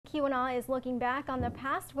Keweenaw is looking back on the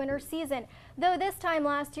past winter season. Though this time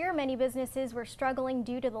last year, many businesses were struggling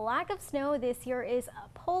due to the lack of snow, this year is a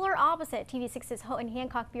polar opposite. TV6's Houghton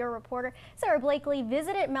Hancock Bureau reporter Sarah Blakely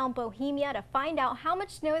visited Mt Bohemia to find out how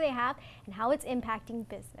much snow they have and how it's impacting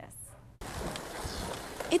business.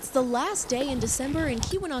 It's the last day in December and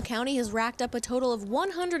Keweenaw County has racked up a total of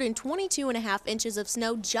 122.5 inches of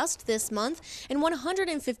snow just this month and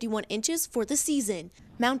 151 inches for the season.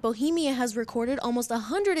 Mt Bohemia has recorded almost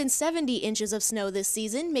 170 inches of snow this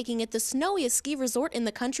season, making it the snowiest ski resort in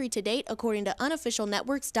the country to date, according to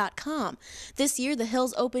unofficialnetworks.com. This year, the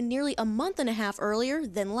hills opened nearly a month and a half earlier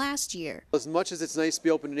than last year. As much as it's nice to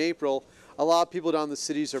be open in April, a lot of people down in the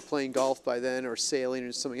cities are playing golf by then or sailing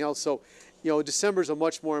or something else. So, December is a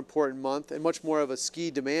much more important month and much more of a ski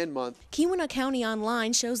demand month. Keweenaw County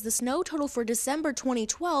Online shows the snow total for December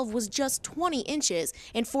 2012 was just 20 inches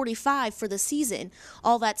and 45 for the season.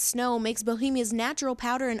 All that snow makes Bohemia's natural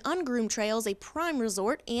powder and ungroomed trails a prime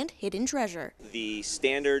resort and hidden treasure. The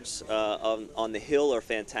standards on the hill are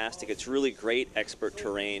fantastic. It's really great expert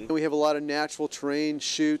terrain. We have a lot of natural terrain,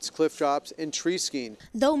 chutes, cliff drops, and tree skiing.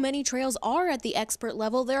 Though many trails are at the expert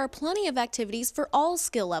level, there are plenty of activities for all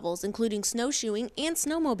skill levels, including snowshoeing and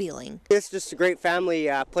snowmobiling. It's just a great family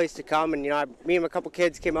place to come, and me and a couple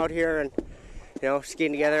kids came out here and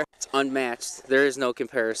skiing together. It's unmatched. There is no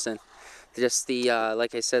comparison. Just the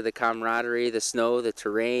like I said, the camaraderie, the snow, the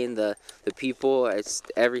terrain, the people, it's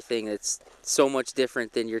everything. It's so much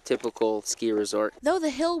different than your typical ski resort. Though the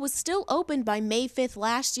hill was still opened by May 5th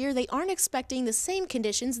last year, they aren't expecting the same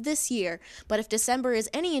conditions this year. But if December is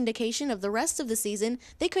any indication of the rest of the season,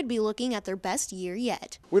 they could be looking at their best year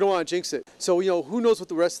yet. We don't want to jinx it. So, who knows what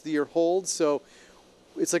the rest of the year holds. So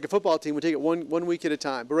it's like a football team. We take it one week at a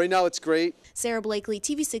time. But right now it's great. Sarah Blakely,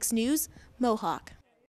 TV6 News, Mohawk.